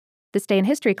This Day in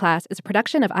History class is a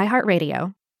production of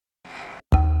iHeartRadio.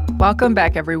 Welcome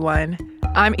back, everyone.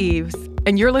 I'm Eves,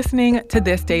 and you're listening to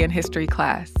This Day in History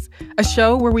class, a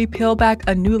show where we peel back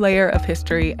a new layer of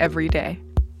history every day.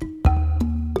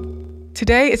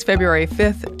 Today is February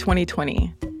 5th,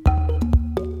 2020.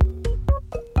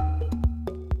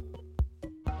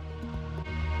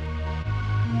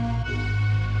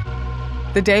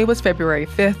 The day was February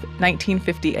 5th,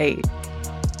 1958.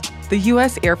 The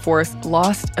U.S. Air Force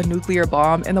lost a nuclear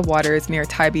bomb in the waters near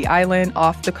Tybee Island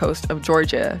off the coast of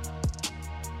Georgia.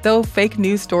 Though fake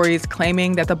news stories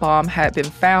claiming that the bomb had been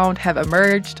found have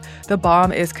emerged, the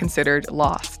bomb is considered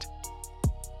lost.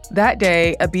 That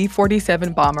day, a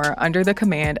B-47 bomber under the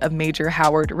command of Major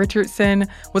Howard Richardson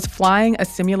was flying a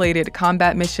simulated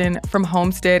combat mission from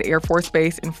Homestead Air Force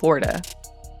Base in Florida.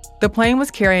 The plane was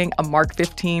carrying a Mark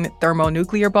 15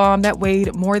 thermonuclear bomb that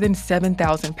weighed more than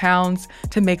 7,000 pounds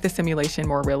to make the simulation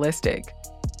more realistic.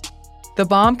 The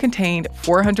bomb contained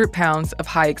 400 pounds of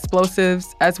high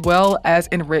explosives, as well as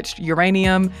enriched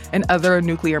uranium and other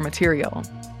nuclear material.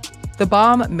 The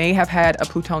bomb may have had a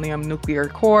plutonium nuclear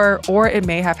core, or it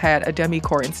may have had a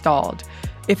demi-core installed.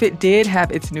 If it did have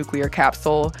its nuclear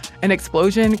capsule, an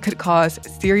explosion could cause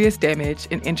serious damage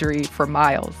and injury for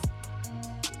miles.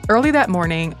 Early that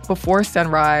morning, before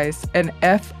sunrise, an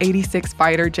F-86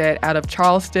 fighter jet out of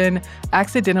Charleston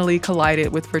accidentally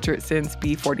collided with Richardson's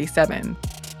B-47.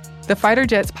 The fighter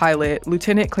jet's pilot,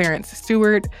 Lieutenant Clarence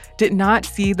Stewart, did not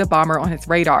see the bomber on his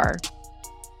radar.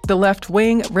 The left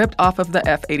wing ripped off of the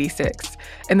F-86,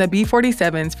 and the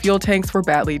B-47's fuel tanks were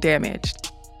badly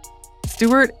damaged.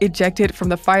 Stewart ejected from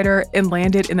the fighter and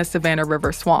landed in the Savannah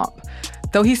River swamp.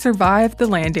 Though he survived the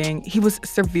landing, he was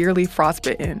severely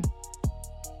frostbitten.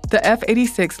 The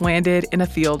F-86 landed in a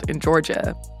field in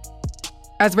Georgia.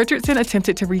 As Richardson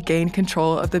attempted to regain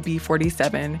control of the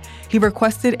B-47, he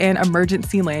requested an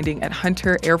emergency landing at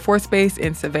Hunter Air Force Base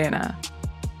in Savannah.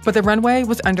 But the runway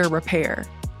was under repair.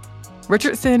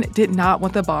 Richardson did not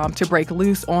want the bomb to break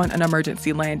loose on an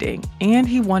emergency landing, and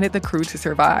he wanted the crew to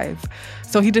survive.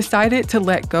 So he decided to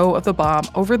let go of the bomb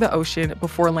over the ocean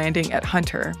before landing at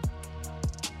Hunter.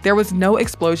 There was no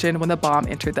explosion when the bomb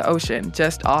entered the ocean,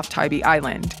 just off Tybee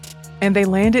Island, and they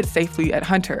landed safely at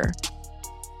Hunter.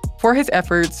 For his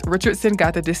efforts, Richardson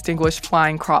got the Distinguished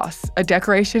Flying Cross, a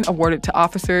decoration awarded to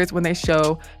officers when they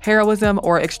show heroism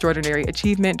or extraordinary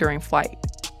achievement during flight.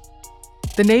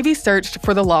 The Navy searched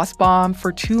for the lost bomb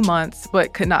for 2 months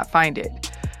but could not find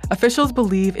it. Officials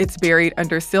believe it's buried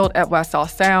under silt at Wassaw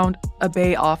Sound, a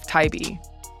bay off Tybee.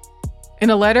 In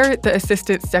a letter, the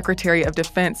Assistant Secretary of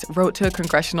Defense wrote to a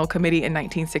congressional committee in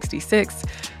 1966,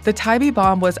 the Tybee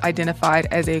bomb was identified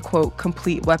as a, quote,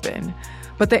 complete weapon.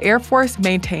 But the Air Force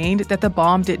maintained that the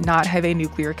bomb did not have a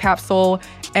nuclear capsule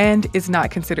and is not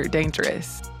considered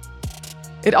dangerous.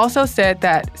 It also said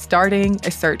that starting a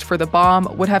search for the bomb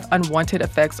would have unwanted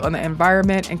effects on the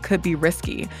environment and could be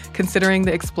risky, considering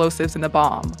the explosives in the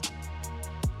bomb.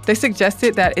 They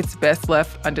suggested that it's best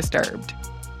left undisturbed.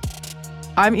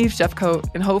 I'm Eve Jeffcoat,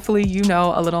 and hopefully you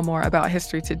know a little more about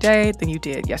history today than you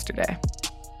did yesterday.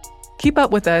 Keep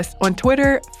up with us on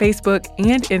Twitter, Facebook,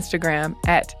 and Instagram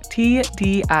at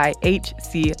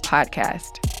TDIHC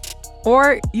Podcast.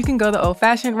 Or you can go the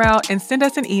old-fashioned route and send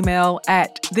us an email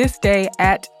at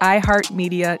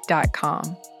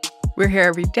thisday@iheartmedia.com. We're here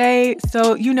every day,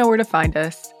 so you know where to find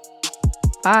us.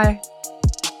 Bye.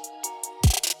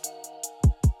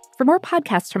 For more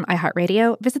podcasts from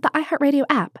iHeartRadio, visit the iHeartRadio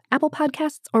app, Apple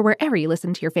Podcasts, or wherever you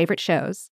listen to your favorite shows.